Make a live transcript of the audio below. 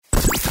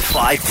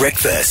5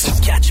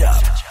 Breakfast. Catch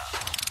up.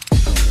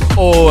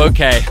 Oh,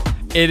 okay.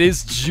 It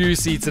is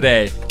juicy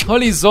today.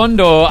 Holy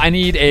Zondo, I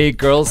need a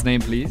girl's name,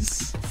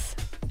 please.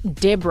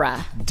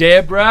 Deborah.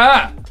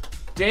 Deborah.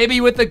 Debbie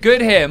with the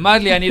good hair.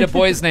 Madly, I need a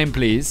boy's name,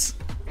 please.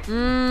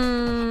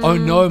 Oh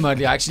no,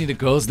 Madly, I actually need a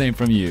girl's name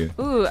from you.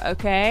 Ooh,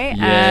 okay.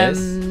 Yes.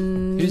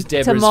 Who's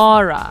Deborah?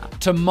 Tamara.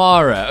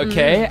 Tamara,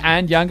 okay.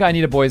 And Younger, I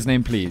need a boy's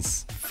name,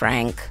 please.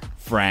 Frank.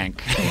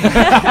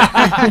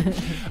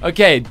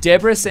 Okay,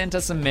 Deborah sent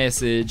us a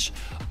message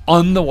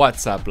on the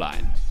WhatsApp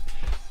line.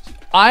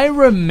 I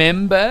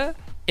remember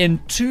in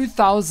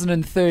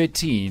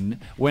 2013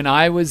 when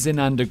I was in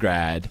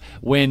undergrad,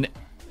 when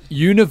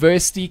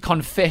university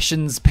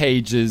confessions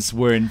pages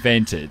were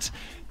invented.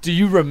 Do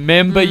you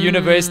remember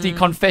university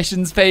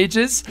confessions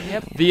pages?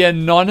 Yep. The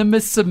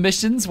anonymous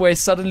submissions where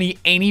suddenly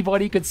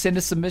anybody could send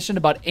a submission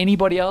about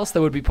anybody else that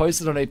would be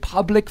posted on a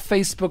public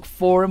Facebook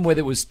forum,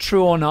 whether it was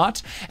true or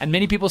not. And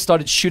many people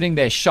started shooting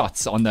their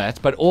shots on that.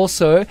 But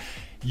also,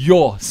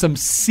 some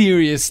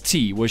serious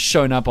tea was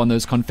shown up on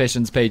those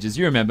confessions pages.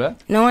 You remember?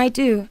 No, I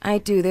do.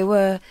 They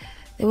were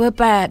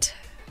bad.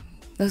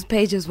 Those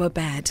pages were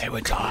bad. They were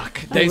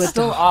dark. They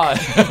still are.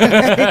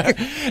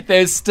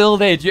 They're still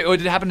there. Did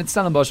it happen in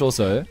Stellenbosch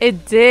also?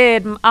 It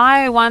did.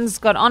 I once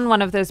got on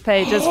one of those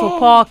pages for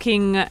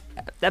parking,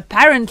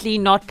 apparently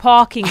not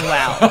parking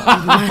well.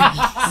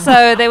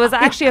 So there was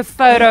actually a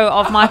photo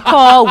of my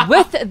car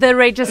with the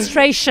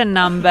registration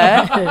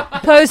number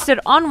posted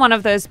on one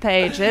of those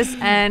pages,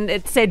 and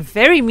it said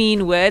very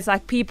mean words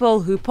like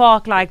people who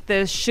park like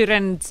this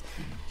shouldn't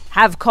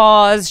have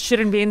cars,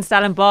 shouldn't be in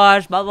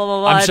Stellenbosch, blah, blah,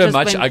 blah, blah. I'm sure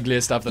much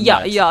uglier stuff than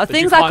that. Yeah, that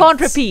things you I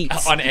can't repeat.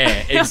 On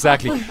air,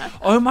 exactly.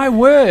 Oh my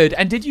word.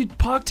 And did you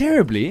park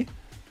terribly?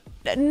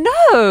 No.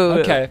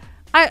 Okay.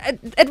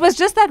 It was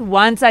just that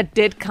once I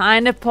did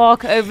kind of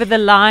park over the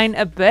line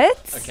a bit.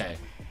 Okay.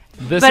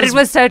 It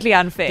was totally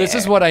unfair. This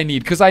is what I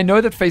need, because I know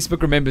that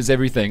Facebook remembers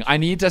everything. I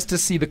need us to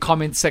see the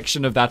comment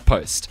section of that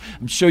post.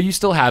 I'm sure you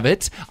still have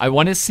it. I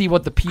want to see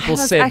what the people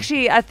said.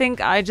 Actually, I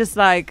think I just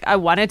I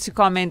wanted to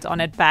comment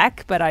on it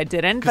back, but I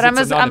didn't. But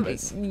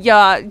anonymous.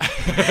 Yeah.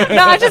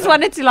 No, I just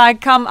wanted to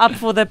come up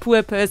for the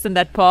poor person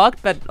that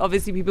parked, but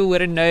obviously people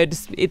wouldn't know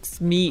it's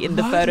me in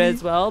the photo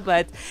as well.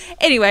 But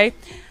anyway,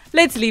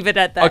 let's leave it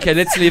at that. Okay,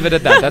 let's leave it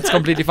at that. That's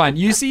completely fine.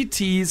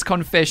 UCT's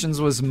confessions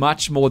was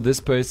much more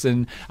this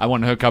person. I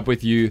want to hook up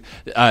with you.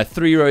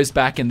 3 rows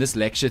back in this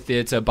lecture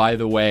theatre, by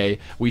the way,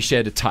 we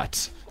shared a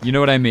tut. You know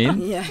what I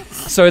mean? Yeah.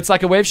 So it's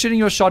like a way of shooting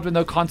your shot with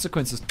no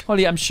consequences.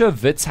 Holly, I'm sure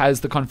Wits has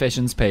the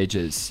confessions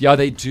pages. Yeah,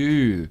 they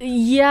do.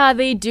 Yeah,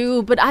 they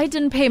do. But I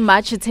didn't pay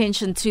much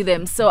attention to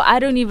them. So I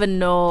don't even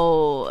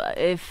know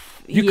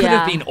if... You could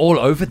have been all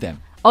over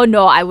them. Oh,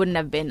 no, I wouldn't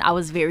have been. I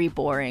was very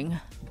boring.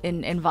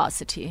 In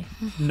varsity.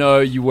 No,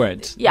 you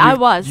weren't. Yeah, I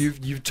was.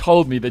 You've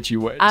told me that you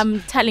weren't.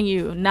 I'm telling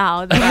you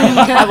now that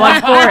I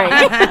was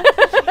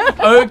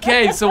boring.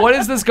 Okay, so what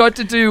has this got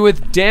to do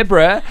with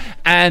Deborah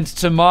and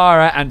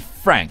Tamara and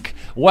Frank?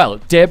 Well,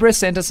 Deborah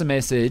sent us a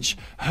message.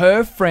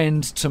 Her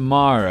friend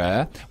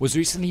Tamara was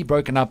recently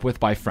broken up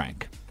with by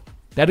Frank.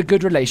 They had a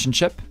good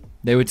relationship.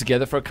 They were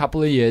together for a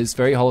couple of years,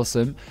 very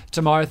wholesome.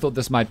 Tamara thought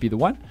this might be the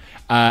one.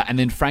 And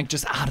then Frank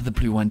just out of the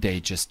blue one day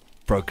just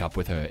broke up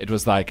with her. It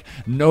was like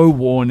no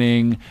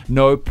warning,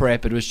 no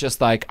prep. It was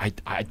just like,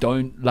 I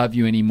don't love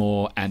you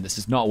anymore and this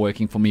is not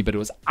working for me. But it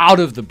was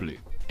out of the blue.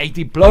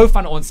 80 blow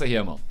van ons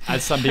hemel,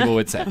 as some people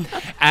would say.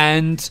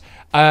 And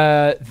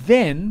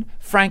then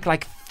Frank,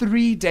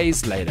 3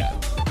 days later,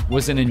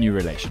 was in a new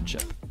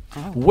relationship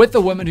with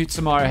a woman who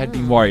Tamara had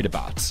been worried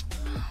about.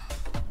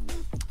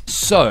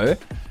 So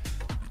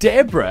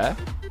Deborah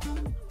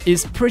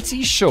is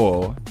pretty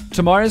sure,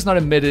 Tamara's not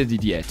admitted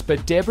it yet,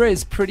 but Deborah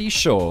is pretty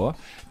sure,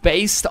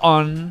 based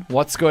on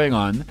what's going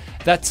on,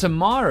 that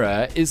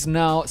Tamara is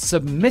now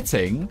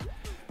submitting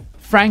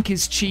Frank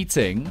is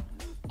cheating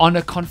on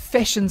a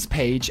confessions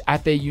page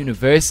at their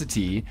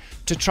university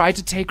to try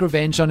to take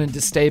revenge on and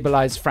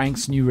destabilize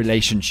Frank's new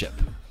relationship.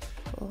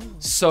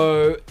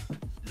 So,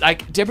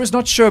 Deborah's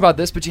not sure about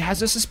this, but she has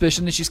her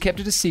suspicion and she's kept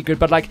it a secret.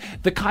 But,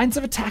 the kinds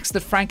of attacks that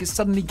Frank is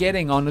suddenly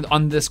getting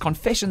on this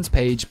confessions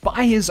page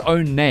by his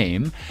own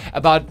name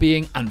about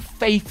being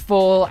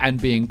unfaithful and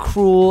being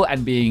cruel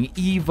and being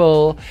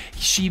evil,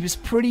 she was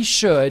pretty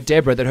sure,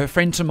 Deborah, that her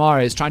friend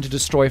Tamara is trying to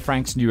destroy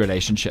Frank's new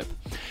relationship.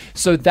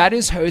 So that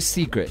is her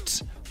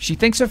secret. She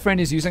thinks her friend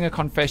is using a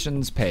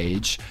confessions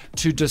page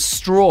to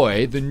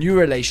destroy the new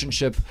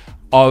relationship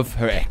of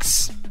her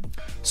ex.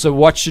 So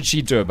what should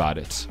she do about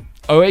it?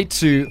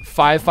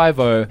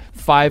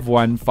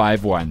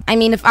 082-550-5151. I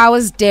mean, if I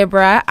was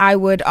Deborah, I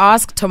would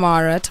ask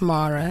Tamara,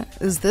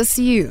 is this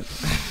you?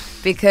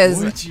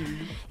 Because, Would you?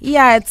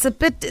 Yeah,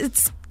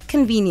 it's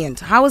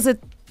convenient. How is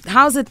it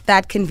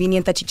that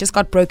convenient that you just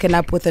got broken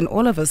up with and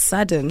all of a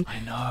sudden I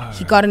know.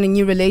 he got in a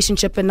new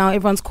relationship and now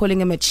everyone's calling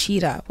him a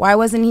cheater? Why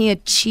wasn't he a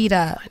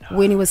cheater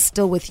when he was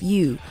still with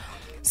you?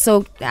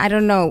 So, I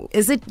don't know.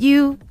 Is it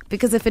you?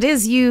 Because if it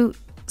is you,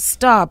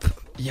 stop.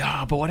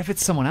 Yeah, but what if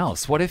it's someone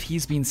else? What if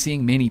he's been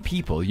seeing many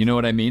people? You know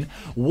what I mean?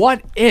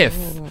 What if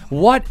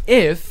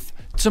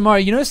Tamara,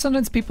 you know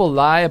sometimes people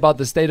lie about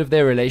the state of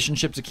their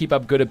relationship to keep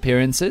up good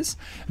appearances?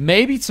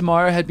 Maybe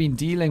Tamara had been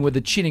dealing with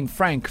a cheating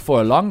Frank for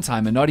a long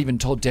time and not even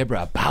told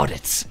Deborah about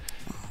it.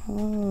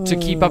 To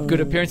keep up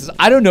good appearances.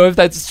 I don't know if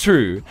that's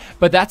true,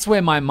 but that's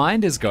where my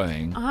mind is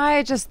going.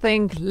 I just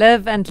think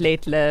live and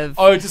let live.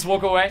 Oh, just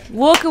walk away?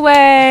 Walk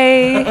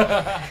away.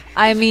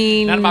 I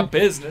mean, None of my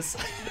business.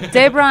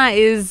 Deborah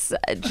is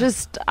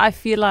just, I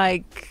feel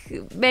like,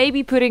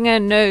 maybe putting her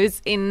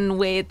nose in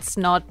where it's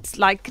not,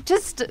 like,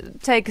 just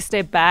take a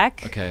step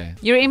back. Okay.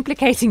 You're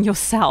implicating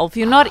yourself.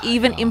 You're not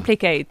even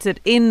implicated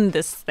in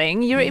this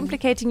thing. You're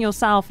implicating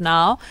yourself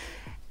now.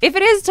 If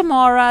it is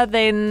Tamara,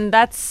 then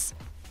that's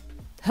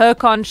her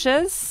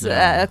conscience.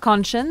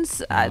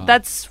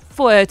 That's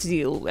for her to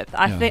deal with.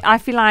 I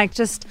feel like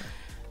just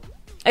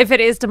if it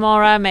is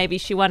Tamara, maybe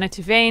she wanted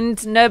to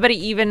vent. Nobody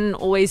even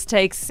always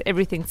takes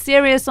everything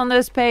serious on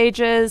those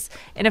pages.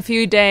 In a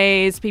few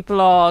days,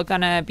 people are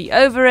gonna be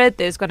over it.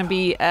 There's gonna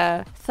be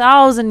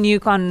 1,000 new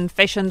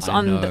confessions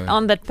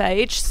on that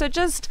page. So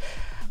just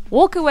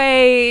walk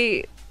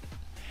away.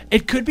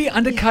 It could be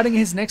undercutting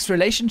his next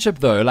relationship,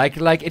 though. Like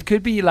it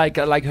could be like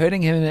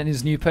hurting him and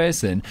his new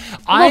person.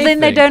 Well, then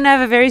they don't have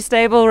a very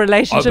stable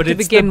relationship to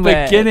begin with.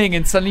 But it's the beginning,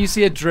 and suddenly you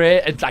see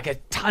like a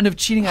ton of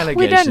cheating allegations.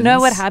 We don't know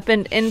what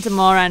happened in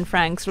Tamara and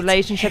Frank's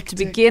relationship to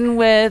begin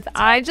with.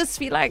 I just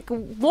feel like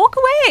walk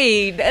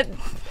away.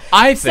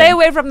 Stay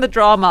away from the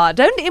drama.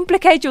 Don't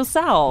implicate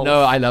yourself.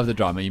 No, I love the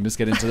drama. You must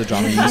get into the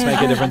drama. You must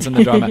make a difference in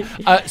the drama.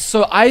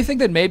 So I think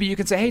that maybe you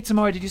can say, hey,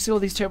 Tamara, did you see all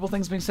these terrible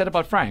things being said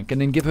about Frank? And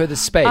then give her the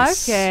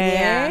space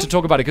to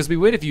talk about it. Because it'd be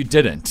weird if you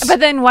didn't. But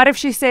then what if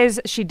she says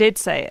she did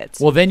say it?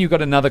 Well, then you've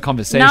got another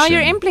conversation. Now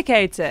you're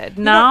implicated.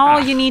 Now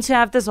you need to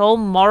have this whole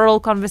moral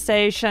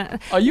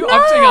conversation. Are you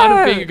opting out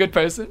of being a good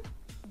person?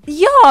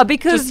 Yeah,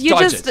 because you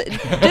just look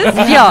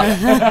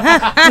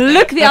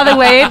the other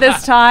way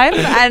this time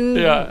and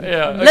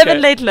live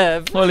and let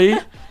live. Holly?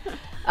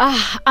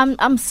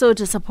 I'm so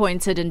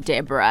disappointed in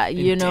Deborah,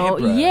 you know.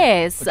 Deborah?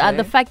 Yes, Okay.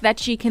 the fact that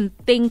she can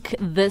think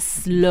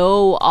this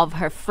low of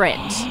her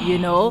friend, you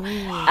know,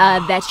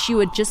 that she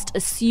would just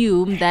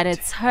assume that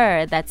it's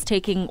her that's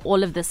taking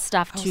all of this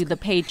stuff to the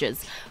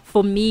pages.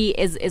 For me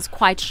is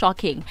quite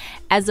shocking.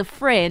 As a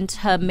friend,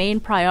 her main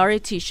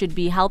priority should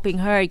be helping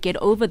her get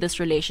over this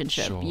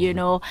relationship, you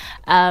know,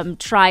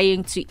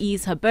 trying to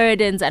ease her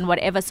burdens and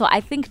whatever. So I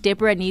think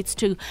Deborah needs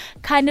to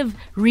kind of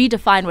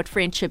redefine what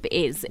friendship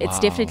is. It's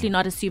definitely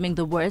not assuming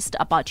the worst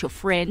about your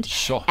friend.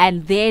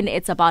 And then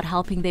it's about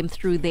helping them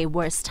through their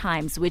worst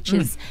times, which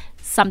is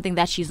something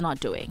that she's not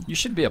doing. You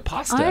should be a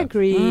pastor. I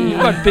agree. You've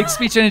got big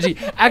speech energy.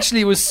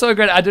 Actually, it was so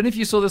great. I don't know if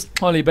you saw this,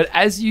 Holly, but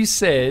as you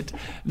said,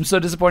 I'm so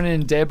disappointed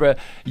in Deborah.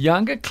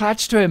 Younger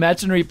clutched her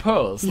imaginary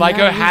pearls. Like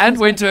her hand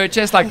went to her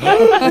chest like...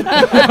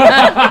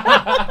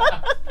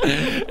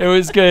 It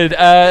was good.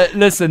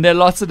 Listen, there are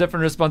lots of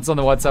different responses on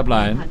the WhatsApp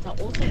line.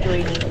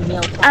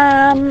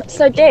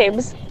 So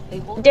Debs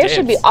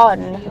should be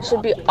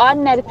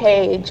on that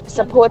page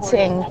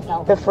supporting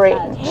the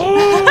friend.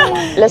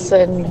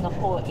 Listen,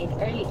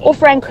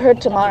 Frank heard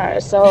Tamara,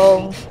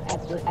 so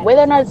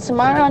whether or not it's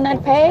Tamara on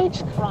that page,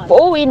 for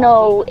all we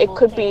know, it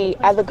could be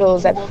other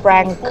girls that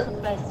Frank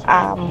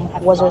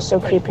was also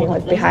creeping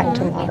with behind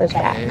Tamara's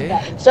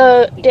back.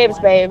 So Debs,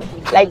 babe,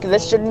 like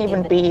this shouldn't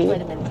even be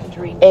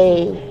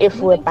if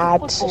we're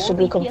bad, should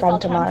we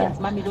confront Tamara?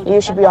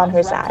 You should be on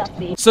her side.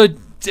 So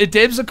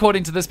Debs,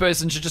 according to this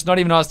person, should just not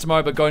even ask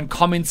Tamara, but go and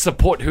comment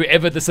support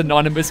whoever this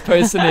anonymous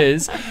person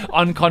is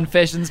on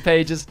confessions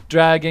pages,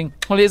 dragging.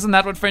 Well, isn't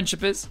that what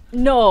friendship is?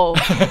 No,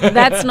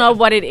 that's not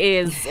what it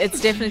is.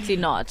 It's definitely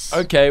not.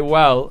 Okay,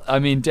 well, I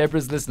mean,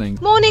 Deborah's listening.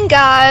 Morning,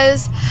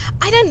 guys.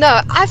 I don't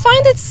know. I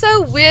find it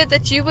so weird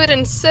that you would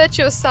insert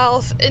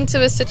yourself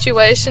into a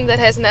situation that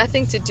has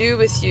nothing to do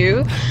with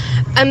you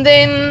and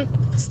then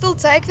still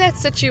take that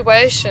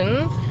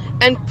situation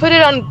and put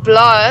it on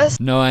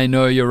blast. No, I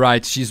know, you're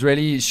right. She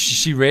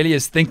really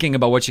is thinking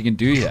about what she can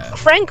do here.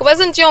 Frank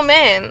wasn't your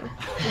man.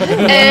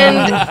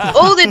 And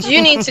all that you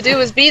need to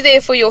do is be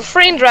there for your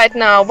friend right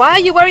now. Why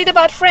are you worried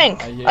about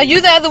Frank? Are you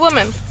the other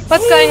woman?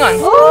 What's going on?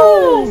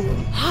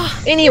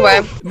 Anyway.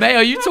 May,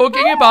 are you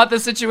talking about the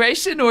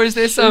situation, or is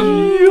there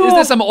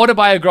some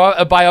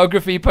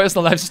autobiography,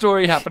 personal life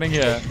story happening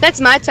here?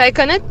 That's my take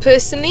on it,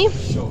 personally.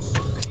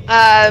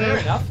 Fair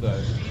enough,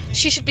 though.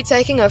 She should be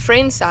taking her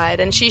friend's side,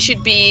 and she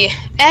should be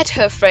at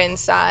her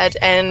friend's side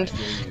and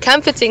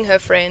comforting her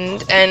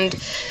friend. And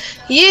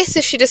yes,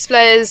 if she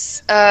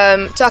displays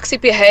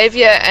toxic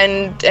behavior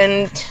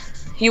and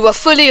you are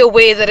fully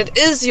aware that it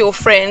is your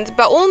friend,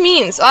 by all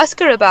means ask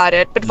her about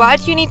it. But why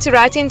do you need to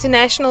write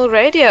international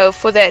radio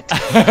for that?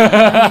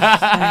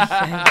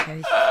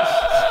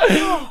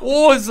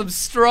 Oh, some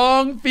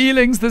strong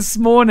feelings this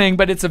morning,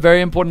 but it's a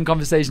very important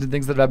conversation and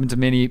things that have happened to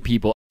many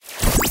people.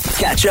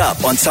 Catch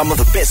up on some of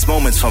the best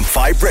moments from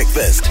 5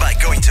 Breakfast by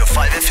going to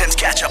 5FM's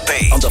catch-up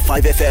page on the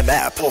 5FM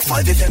app or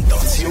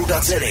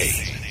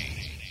 5FM.co.za.